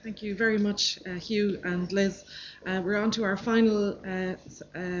Thank you very much, Hugh and Liz. We're on to our final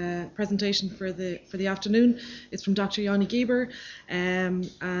presentation for the afternoon. It's from Dr. Jonny Geber,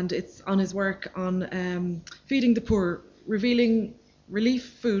 and it's on his work on feeding the poor, revealing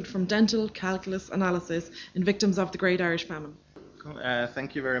relief food from dental calculus analysis in victims of the Great Irish Famine.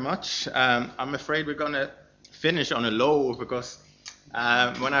 Thank you very much. I'm afraid we're going to finish on a low because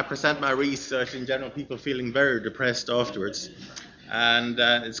when I present my research, in general, people feeling very depressed afterwards. And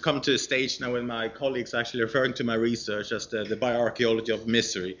it's come to a stage now when my colleagues actually referring to my research as the bioarchaeology of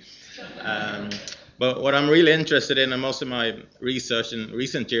misery. But what I'm really interested in, and most of my research in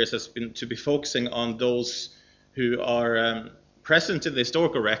recent years has been to be focusing on those who are present in the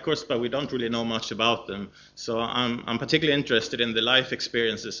historical records, but we don't really know much about them. So I'm particularly interested in the life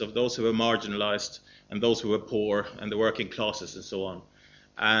experiences of those who were marginalized and those who were poor and the working classes and so on.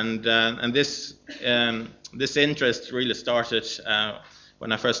 And this interest really started when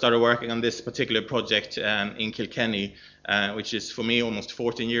I first started working on this particular project in Kilkenny, which is for me almost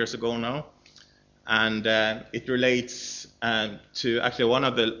 14 years ago now. And it relates to actually one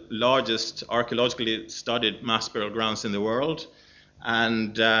of the largest archaeologically studied mass burial grounds in the world.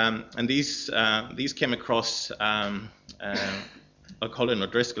 And these came across, Colin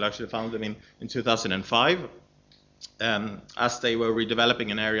O'Driscoll actually found them in 2005. As they were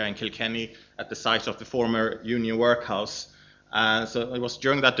redeveloping an area in Kilkenny at the site of the former Union Workhouse. So it was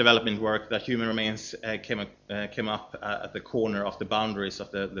during that development work that human remains came up at the corner of the boundaries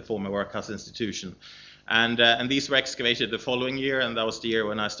of the former workhouse institution. And these were excavated the following year, and that was the year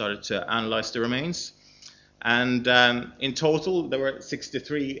when I started to analyze the remains. And in total, there were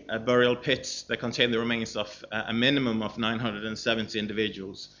 63 burial pits that contained the remains of a minimum of 970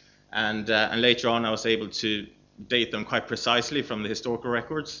 individuals. And later on, I was able to date them quite precisely from the historical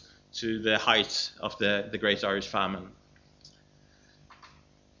records to the height of the Great Irish Famine.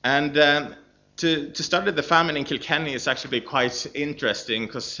 And to study the famine in Kilkenny is actually quite interesting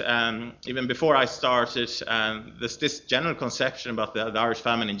because even before I started, there's this general conception about the Irish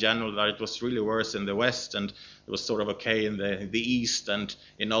famine in general, that it was really worse in the West and it was sort of okay in the East, and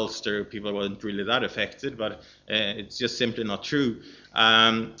in Ulster people weren't really that affected, but it's just simply not true.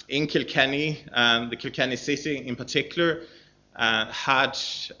 In Kilkenny, the Kilkenny city in particular, had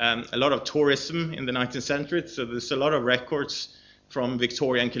a lot of tourism in the 19th century, so there's a lot of records from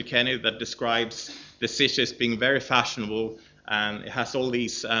Victoria and Kilkenny that describes the city as being very fashionable, and it has all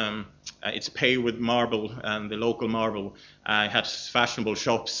these, it's paved with marble, the local marble. It had fashionable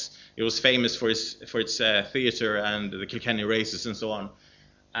shops. It was famous for its theatre and the Kilkenny races and so on.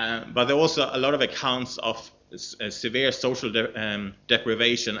 But there are also a lot of accounts of severe social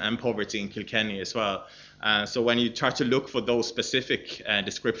deprivation and poverty in Kilkenny as well. So when you try to look for those specific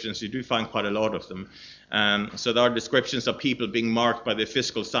descriptions, you do find quite a lot of them. So there are descriptions of people being marked by the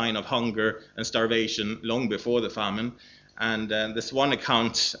physical sign of hunger and starvation long before the famine. And there's one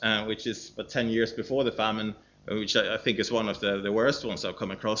account, which is about 10 years before the famine, which I think is one of the worst ones I've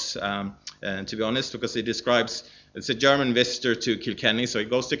come across, to be honest, because it describes, it's a German visitor to Kilkenny, so he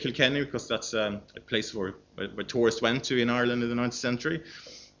goes to Kilkenny because that's a place where tourists went to in Ireland in the 19th century.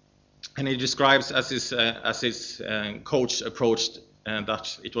 And he describes as his coach approached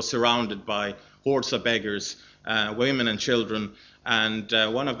that it was surrounded by hordes of beggars, women and children, and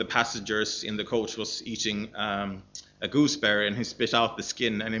one of the passengers in the coach was eating a gooseberry, and he spit out the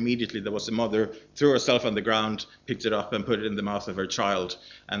skin, and immediately there was a mother, threw herself on the ground, picked it up and put it in the mouth of her child.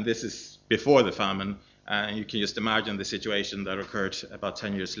 And this is before the famine, and you can just imagine the situation that occurred about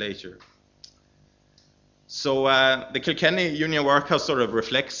 10 years later. So the Kilkenny Union Workhouse sort of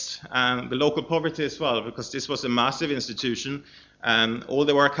reflects the local poverty as well, because this was a massive institution. All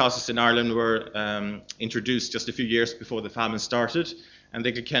the workhouses in Ireland were introduced just a few years before the famine started, and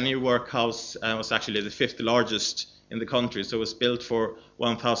the Kilkenny Workhouse was actually the 5th largest in the country, so it was built for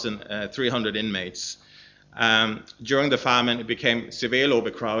 1,300 inmates. During the famine, it became severely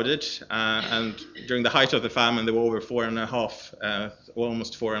overcrowded, and during the height of the famine, there were over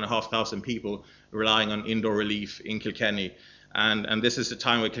almost 4,500 people relying on indoor relief in Kilkenny. And this is the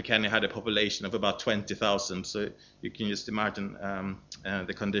time where Kilkenny had a population of about 20,000, so you can just imagine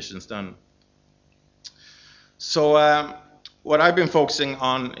the conditions then. So what I've been focusing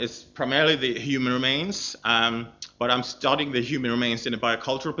on is primarily the human remains, but I'm studying the human remains in a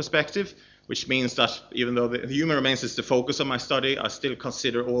biocultural perspective, which means that even though the human remains is the focus of my study, I still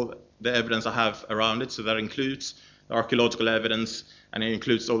consider all the evidence I have around it. So that includes the archaeological evidence, and it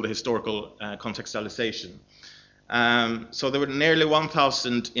includes all the historical contextualization. So there were nearly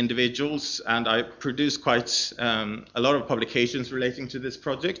 1,000 individuals, and I produced quite a lot of publications relating to this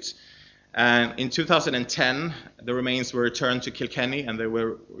project. And in 2010, the remains were returned to Kilkenny and they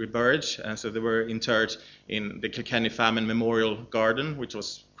were reburied. And so they were interred in the Kilkenny Famine Memorial Garden, which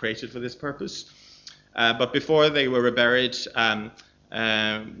was created for this purpose. But before they were reburied,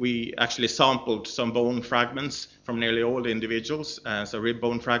 we actually sampled some bone fragments from nearly all the individuals, so rib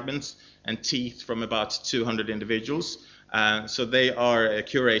bone fragments and teeth from about 200 individuals. So they are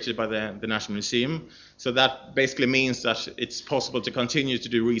curated by the National Museum. So that basically means that it's possible to continue to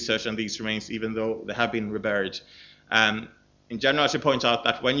do research on these remains even though they have been reburied. In general, I should point out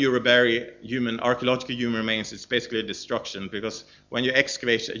that when you rebury archaeological human remains, it's basically a destruction, because when you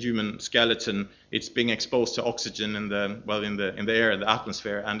excavate a human skeleton, it's being exposed to oxygen in the air, in the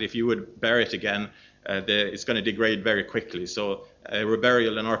atmosphere, and if you would bury it again, it's going to degrade very quickly. So a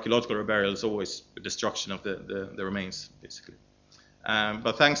reburial, an archaeological reburial, is always a destruction of the remains, basically.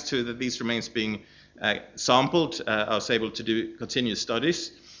 But thanks to these remains being sampled, I was able to continue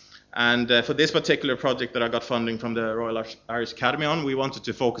studies. And for this particular project that I got funding from the Royal Irish Academy on, we wanted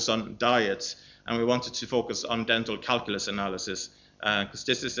to focus on diet, and we wanted to focus on dental calculus analysis, because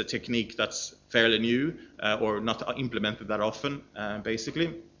this is a technique that's fairly new or not implemented that often,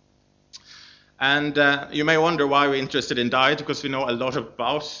 basically. And you may wonder why we're interested in diet, because we know a lot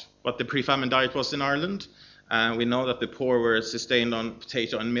about what the pre-famine diet was in Ireland. We know that the poor were sustained on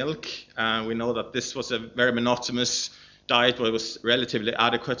potato and milk. We know that this was a very monotonous diet where it was relatively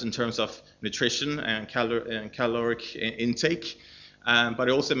adequate in terms of nutrition and caloric intake. But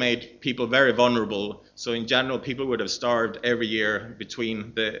it also made people very vulnerable. So in general, people would have starved every year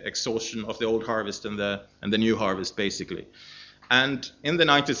between the exhaustion of the old harvest and the new harvest, basically. And in the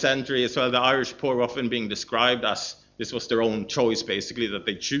 19th century as well, the Irish poor were often being described as this was their own choice, basically, that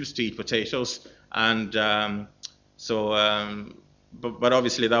they choose to eat potatoes. And but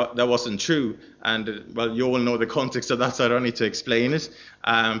obviously that wasn't true. And well, you all know the context of that, so I don't need to explain it.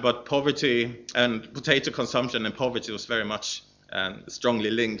 But poverty and potato consumption and poverty was very much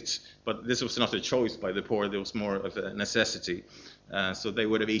strongly linked. But this was not a choice by the poor, it was more of a necessity. So they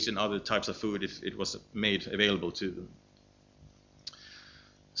would have eaten other types of food if it was made available to them.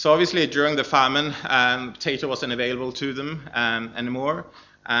 So obviously during the famine, potato wasn't available to them anymore,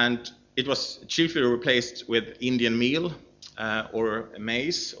 and it was chiefly replaced with Indian meal or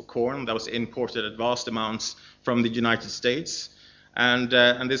maize or corn that was imported at vast amounts from the United States, and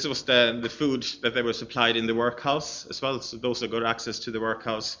this was the food that they were supplied in the workhouse as well. So those that got access to the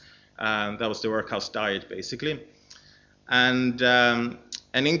workhouse, that was the workhouse diet, basically. And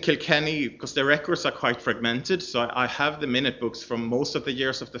in Kilkenny, because the records are quite fragmented, so I have the minute books from most of the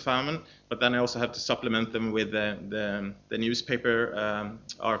years of the famine, but then I also have to supplement them with the newspaper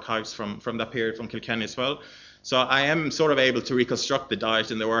archives from that period from Kilkenny as well. So I am sort of able to reconstruct the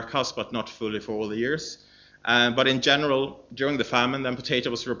diet in the workhouse, but not fully for all the years. But in general, during the famine, then potato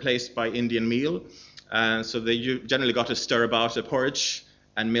was replaced by Indian meal. So they generally got to stir about a porridge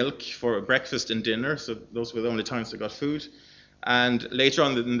and milk for breakfast and dinner. So those were the only times they got food. And later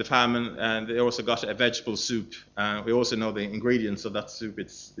on in the famine, they also got a vegetable soup. We also know the ingredients of that soup.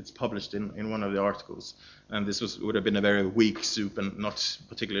 It's published in one of the articles. And this would have been a very weak soup and not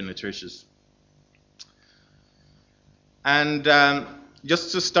particularly nutritious. And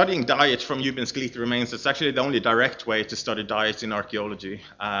just studying diet from human skeletal remains, it's actually the only direct way to study diet in archaeology.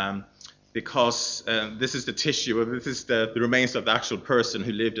 Because this is the tissue, this is the remains of the actual person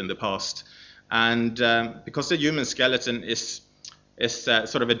who lived in the past. And because the human skeleton is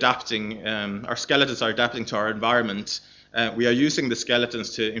sort of adapting, our skeletons are adapting to our environment, we are using the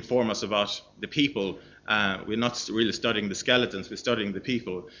skeletons to inform us about the people. We're not really studying the skeletons, we're studying the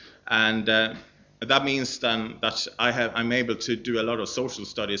people. And that means then that I'm able to do a lot of social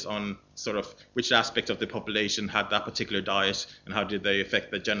studies on sort of which aspect of the population had that particular diet and how did they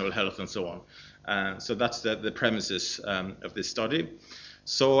affect the general health and so on. So that's the premises of this study.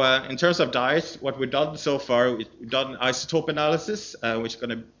 So in terms of diet, what we've done so far, we've done isotope analysis, which I'm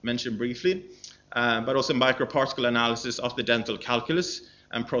going to mention briefly, but also microparticle analysis of the dental calculus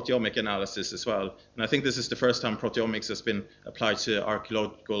and proteomic analysis as well. And I think this is the first time proteomics has been applied to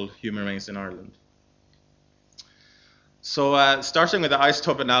archaeological human remains in Ireland. So starting with the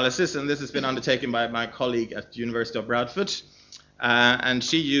isotope analysis, and this has been undertaken by my colleague at the University of Bradford. And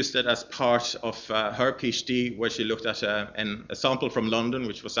she used it as part of her PhD, where she looked at a sample from London,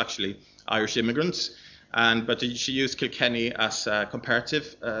 which was actually Irish immigrants. But she used Kilkenny as a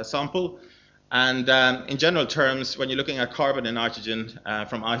comparative sample. And in general terms, when you're looking at carbon and nitrogen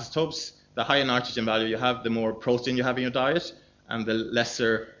from isotopes, the higher nitrogen value you have, the more protein you have in your diet, and the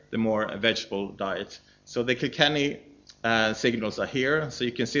lesser, the more vegetable diet. So the Kilkenny signals are here. So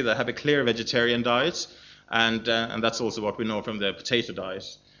you can see they have a clear vegetarian diet. And that's also what we know from the potato diet.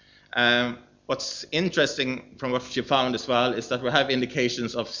 What's interesting from what she found as well is that we have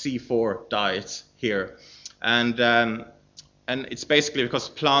indications of C4 diet here. And it's basically because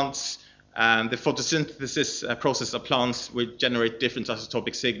plants, the photosynthesis process of plants will generate different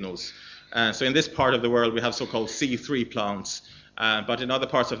isotopic signals. So in this part of the world, we have so-called C3 plants. But in other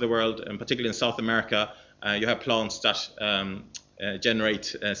parts of the world, and particularly in South America, you have plants that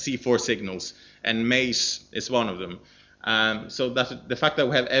generate C4 signals, and maize is one of them. So that the fact that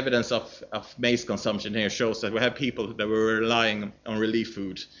we have evidence of maize consumption here shows that we have people that were relying on relief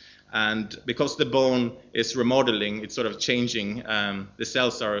food. And because the bone is remodeling, it's sort of changing, the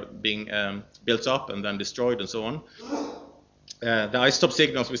cells are being built up and then destroyed and so on. The isotope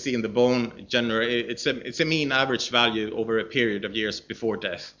signals we see in the bone generate, it's a mean average value over a period of years before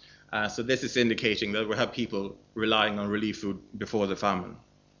death. So this is indicating that we have people relying on relief food before the famine.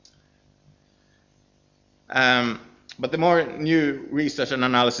 But the more new research and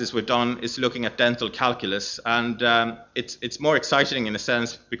analysis we've done is looking at dental calculus, and it's more exciting in a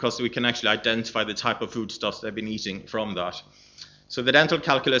sense because we can actually identify the type of foodstuffs they've been eating from that. So the dental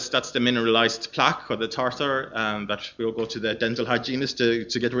calculus, that's the mineralized plaque or the tartar that we'll go to the dental hygienist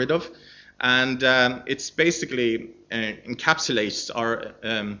to get rid of. And it's basically encapsulates our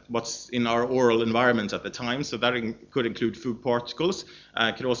what's in our oral environment at the time. So that could include food particles,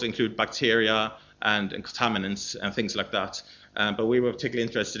 could also include bacteria and contaminants and things like that. But we were particularly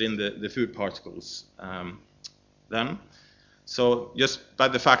interested in the food particles then. So just by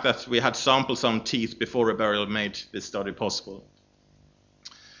the fact that we had sampled some teeth before reburial made this study possible.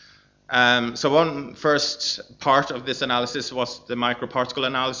 So one first part of this analysis was the microparticle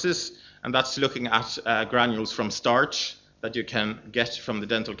analysis, and that's looking at granules from starch that you can get from the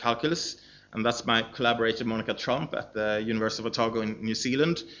dental calculus. And that's my collaborator Monica Trump at the University of Otago in New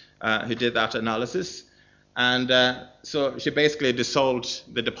Zealand who did that analysis. And so she basically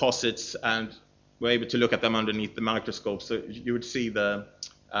dissolved the deposits and were able to look at them underneath the microscope. So you would see the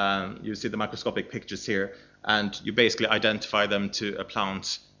microscopic pictures here, and you basically identify them to a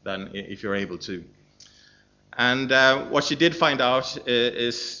plant then if you're able to. And what she did find out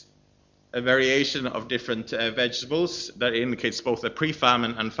is a variation of different vegetables that indicates both a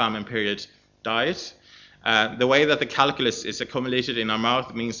pre-famine and famine period diet. The way that the calculus is accumulated in our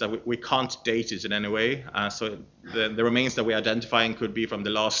mouth means that we can't date it in any way. So the remains that we're identifying could be from the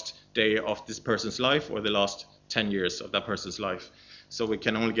last day of this person's life or the last 10 years of that person's life. So we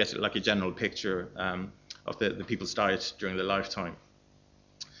can only get like a general picture of the people's diet during their lifetime.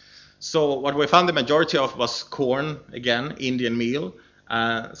 So what we found the majority of was corn, again, Indian meal.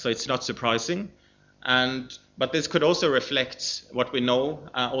 So it's not surprising. But this could also reflect what we know,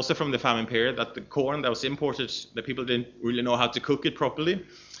 also from the famine period, that the corn that was imported, the people didn't really know how to cook it properly.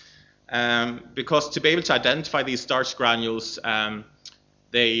 Because to be able to identify these starch granules,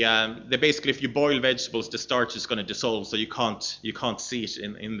 they basically, if you boil vegetables, the starch is going to dissolve, so you can't see it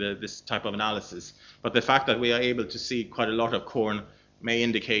in this type of analysis. But the fact that we are able to see quite a lot of corn may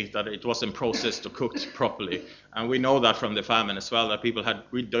indicate that it wasn't processed or cooked properly. And we know that from the famine as well, that people had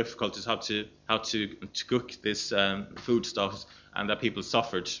real difficulties how to cook this foodstuffs, and that people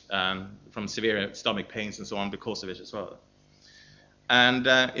suffered from severe stomach pains and so on because of it as well. And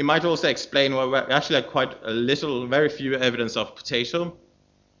it might also explain why we actually had very few evidence of potato,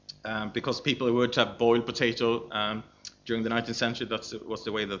 because people would have boiled potato during the 19th century. That was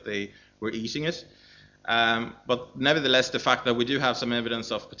the way that they were eating it. But nevertheless, the fact that we do have some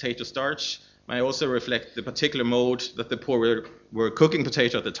evidence of potato starch may also reflect the particular mode that the poor were cooking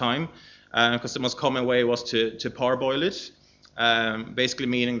potato at the time, because the most common way was to parboil it, basically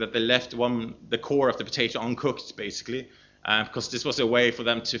meaning that they left the core of the potato uncooked, basically, because this was a way for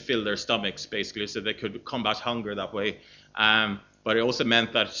them to fill their stomachs, basically, so they could combat hunger that way. But it also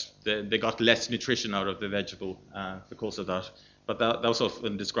meant that they got less nutrition out of the vegetable because of that. But that was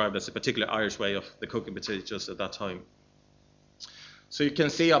often described as a particular Irish way of the cooking potatoes at that time. So you can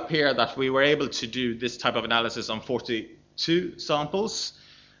see up here that we were able to do this type of analysis on 42 samples.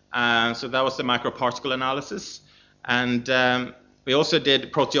 So that was the microparticle analysis. And we also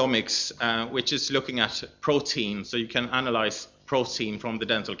did proteomics, which is looking at protein. So you can analyze protein from the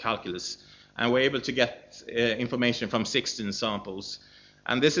dental calculus. And we're able to get information from 16 samples.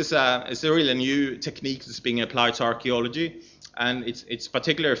 And this is a really new technique that's being applied to archaeology. And it's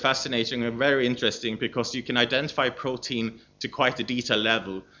particularly fascinating and very interesting because you can identify protein to quite a detailed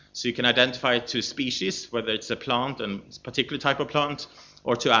level. So you can identify it to species, whether it's a plant and a particular type of plant,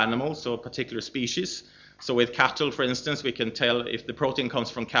 or to animals, so a particular species. So with cattle, for instance, we can tell if the protein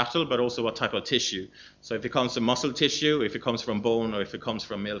comes from cattle, but also what type of tissue. So if it comes from muscle tissue, if it comes from bone, or if it comes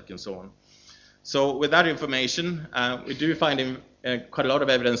from milk, and so on. So with that information, we do find quite a lot of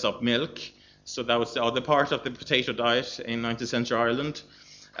evidence of milk. So that was the other part of the potato diet in 19th century Ireland.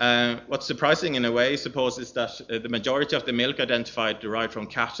 What's surprising in a way, I suppose, is that the majority of the milk identified derived from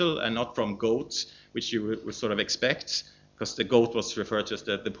cattle and not from goats, which you would sort of expect, because the goat was referred to as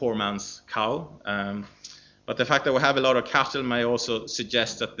the poor man's cow. But the fact that we have a lot of cattle may also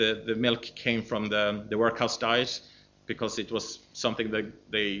suggest that the milk came from the workhouse diet, because it was something that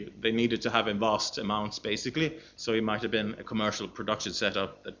they needed to have in vast amounts, basically. So it might have been a commercial production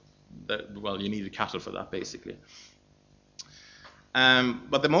setup that well, you needed cattle for that, basically.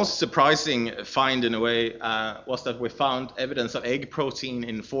 But the most surprising find, in a way, was that we found evidence of egg protein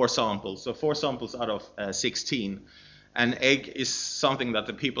in 4 samples. So 4 samples out of 16. And egg is something that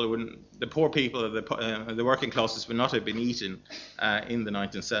the poor people, the working classes, would not have been eating in the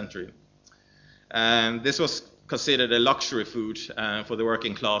 19th century. This was considered a luxury food for the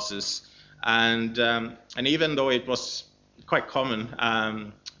working classes, and even though it was quite common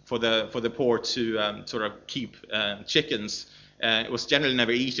for the poor to sort of keep chickens, it was generally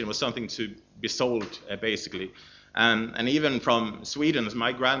never eaten. It was something to be sold, basically. And even from Sweden, as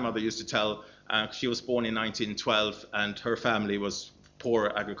my grandmother used to tell, she was born in 1912, and her family was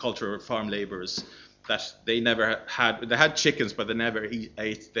poor agricultural farm laborers, that they had chickens, but they never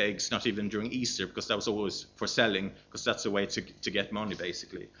ate the eggs, not even during Easter, because that was always for selling, because that's a way to get money,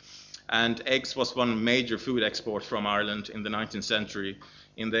 basically. And eggs was one major food export from Ireland in the 19th century.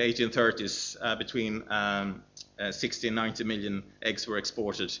 In the 1830s, between 60 and 90 million eggs were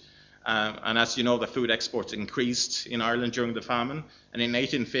exported. And as you know, the food exports increased in Ireland during the famine. And in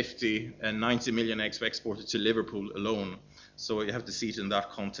 1850, 90 million eggs were exported to Liverpool alone. So you have to see it in that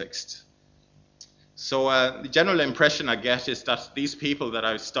context. So the general impression I get is that these people that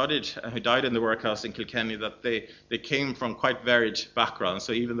I've studied who died in the workhouse in Kilkenny, that they came from quite varied backgrounds.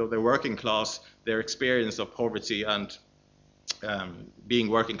 So even though they're working class, their experience of poverty and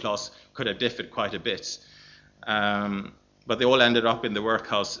being working class could have differed quite a bit. But they all ended up in the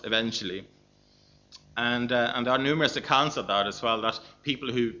workhouse eventually. And there are numerous accounts of that as well, that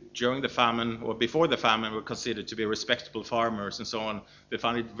people who during the famine or before the famine were considered to be respectable farmers and so on, they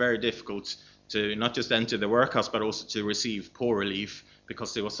found it very difficult to not just enter the workhouse, but also to receive poor relief,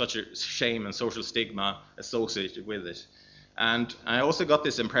 because there was such a shame and social stigma associated with it. And I also got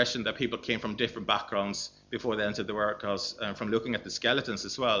this impression that people came from different backgrounds before they entered the workhouse, from looking at the skeletons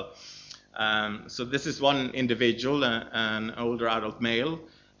as well. So this is one individual, an older adult male,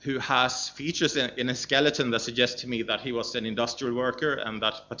 who has features in a skeleton that suggest to me that he was an industrial worker, and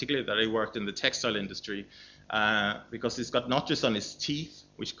that particularly that he worked in the textile industry, because he's got notches on his teeth,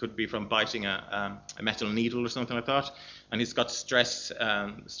 which could be from biting a metal needle or something like that, and he's got stress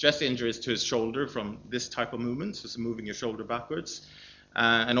injuries to his shoulder from this type of movement, so moving your shoulder backwards,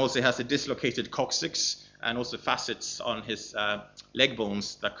 and also he has a dislocated coccyx and also facets on his leg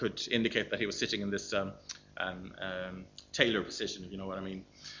bones that could indicate that he was sitting in this tailor position, if you know what I mean.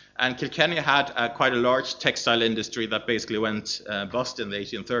 And Kilkenny had quite a large textile industry that basically went bust in the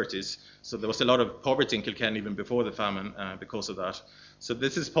 1830s. So there was a lot of poverty in Kilkenny even before the famine because of that. So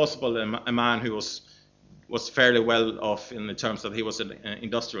this is possible a man who was fairly well off in the terms that he was an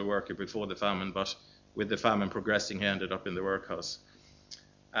industrial worker before the famine, but with the famine progressing, he ended up in the workhouse.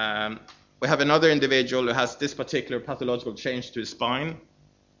 We have another individual who has this particular pathological change to his spine.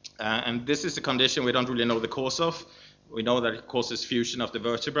 And this is a condition we don't really know the cause of. We know that it causes fusion of the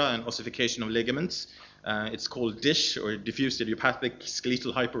vertebra and ossification of ligaments. It's called DISH, or diffuse idiopathic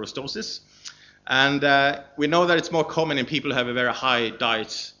skeletal hyperostosis. And we know that it's more common in people who have a very high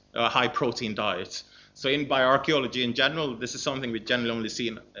diet, high protein diet. So by archaeology in general, this is something we generally only see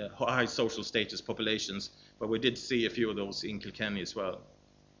in high social status populations, but we did see a few of those in Kilkenny as well.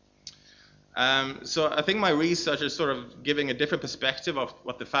 So I think my research is sort of giving a different perspective of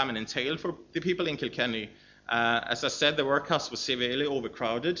what the famine entailed for the people in Kilkenny. As I said, the workhouse was severely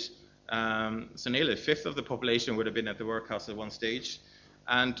overcrowded. So nearly a fifth of the population would have been at the workhouse at one stage.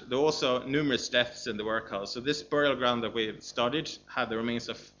 And there were also numerous deaths in the workhouse. So this burial ground that we studied had the remains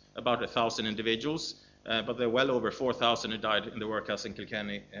of about 1,000 individuals, but there were well over 4,000 who died in the workhouse in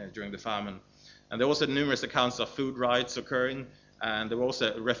Kilkenny during the famine. And there were also numerous accounts of food riots occurring. And there were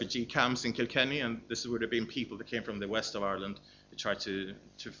also refugee camps in Kilkenny, and this would have been people that came from the west of Ireland to try to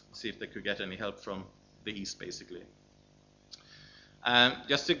see if they could get any help from the east, basically.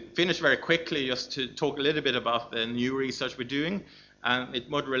 Just to finish very quickly, just to talk a little bit about the new research we're doing, and it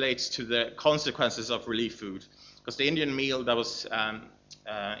more relates to the consequences of relief food, because the Indian meal that was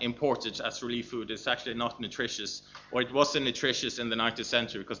imported as relief food is actually not nutritious, or it wasn't nutritious in the 19th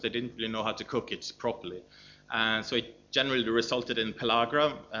century because they didn't really know how to cook it properly. So it generally resulted in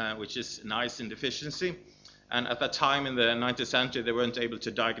pellagra, which is niacin deficiency. And at that time in the 19th century, they weren't able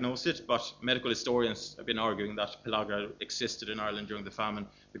to diagnose it, but medical historians have been arguing that pellagra existed in Ireland during the famine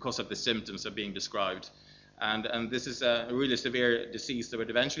because of the symptoms that are being described. And this is a really severe disease that would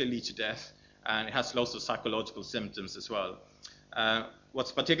eventually lead to death, and it has lots of psychological symptoms as well.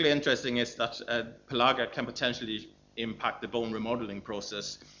 What's particularly interesting is that pellagra can potentially impact the bone remodeling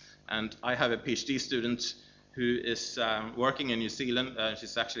process. And I have a PhD student who is working in New Zealand.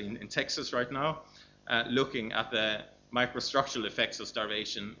 She's actually in Texas right now, looking at the microstructural effects of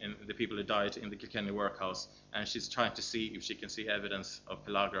starvation in the people who died in the Kilkenny workhouse. And she's trying to see if she can see evidence of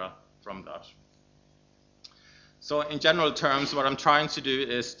pellagra from that. So in general terms, what I'm trying to do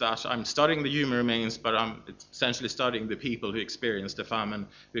is that I'm studying the human remains, but I'm essentially studying the people who experienced the famine,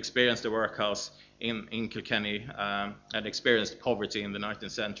 who experienced the workhouse in Kilkenny, and experienced poverty in the 19th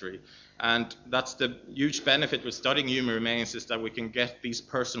century. And that's the huge benefit with studying human remains, is that we can get these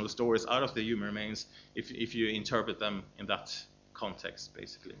personal stories out of the human remains if you interpret them in that context,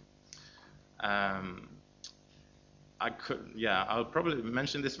 basically. I'll probably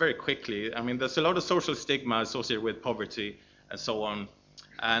mention this very quickly. I mean, there's a lot of social stigma associated with poverty and so on.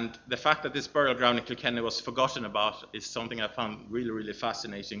 And the fact that this burial ground in Kilkenny was forgotten about is something I found really, really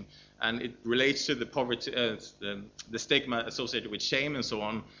fascinating. And it relates to the poverty, the stigma associated with shame and so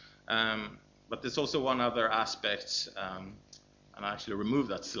on. But there's also one other aspect, and I actually removed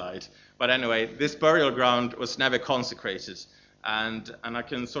that slide. But anyway, this burial ground was never consecrated. And I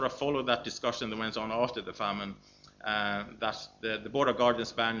can sort of follow that discussion that went on after the famine. That the Board of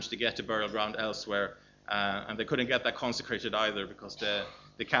Guardians managed to get the burial ground elsewhere, and they couldn't get that consecrated either because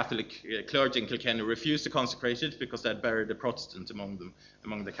the Catholic clergy in Kilkenny refused to consecrate it because they had buried a Protestant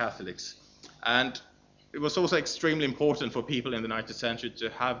among the Catholics. And it was also extremely important for people in the 19th century to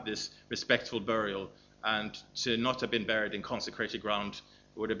have this respectful burial, and to not have been buried in consecrated ground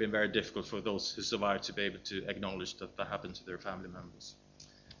would have been very difficult for those who survived to be able to acknowledge that that happened to their family members.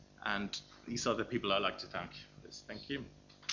 And these are the people I'd like to thank. Thank you.